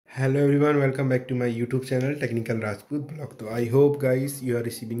Hello everyone, welcome back to my YouTube channel Technical Rajput Blog. So I hope guys you are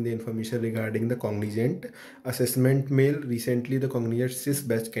receiving the information regarding the Cognizant assessment mail. Recently the Cognizant six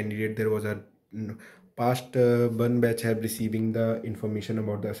batch candidate, there was a past one batch have receiving the information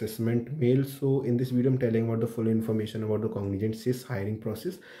about the assessment mail. So in this video I'm telling about the full information about the Cognizant six hiring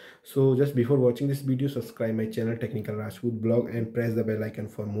process. So just before watching this video, subscribe my channel Technical Rajput Blog and press the bell icon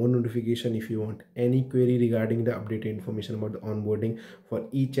for more notification. If you want any query regarding the updated information about the onboarding for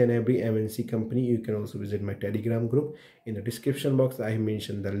each and every MNC company, you can also visit my Telegram group. In the description box I have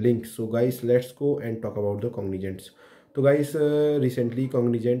mentioned the link. So guys, let's go and talk about the Cognizants. So guys, recently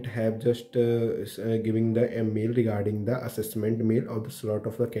Cognizant have just giving the mail regarding the assessment mail of the slot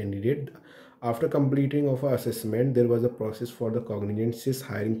of the candidate. After completing of a assessment, there was a process for the Cognizant sys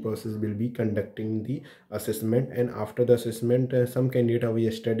hiring process will be conducting the assessment, and after the assessment, some candidate of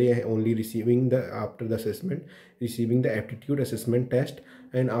yesterday only receiving the after the assessment receiving the aptitude assessment test,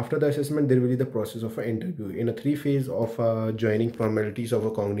 and after the assessment there will be the process of an interview in a three phase of joining formalities of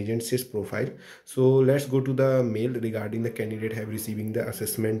a Cognizant sys profile. So let's go to the mail regarding the candidate have receiving the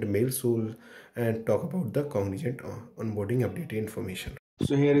assessment mail. So and talk about the Cognizant onboarding updated information.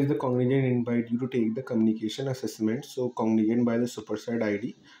 So here is the Cognizant invite you to take the communication assessment. So Cognizant by the Superside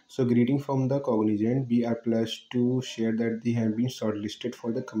ID. So greeting from the Cognizant. We are pleased to share that they have been shortlisted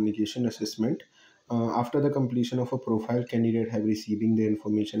for the communication assessment. After the completion of a profile, candidate have receiving the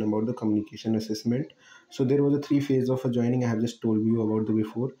information about the communication assessment. So there was a three phase of a joining. I have just told you about the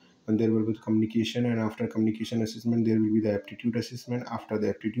before. And there will be communication, and after communication assessment there will be the aptitude assessment. After the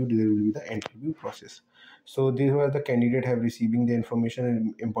aptitude there will be the interview process. So these were the candidate have receiving the information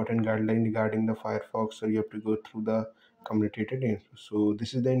and important guideline regarding the Firefox. So you have to go through the communicated info. So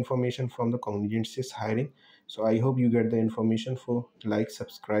this is the information from the Cognizant hiring. So I hope you get the information. For like,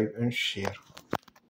 subscribe and share.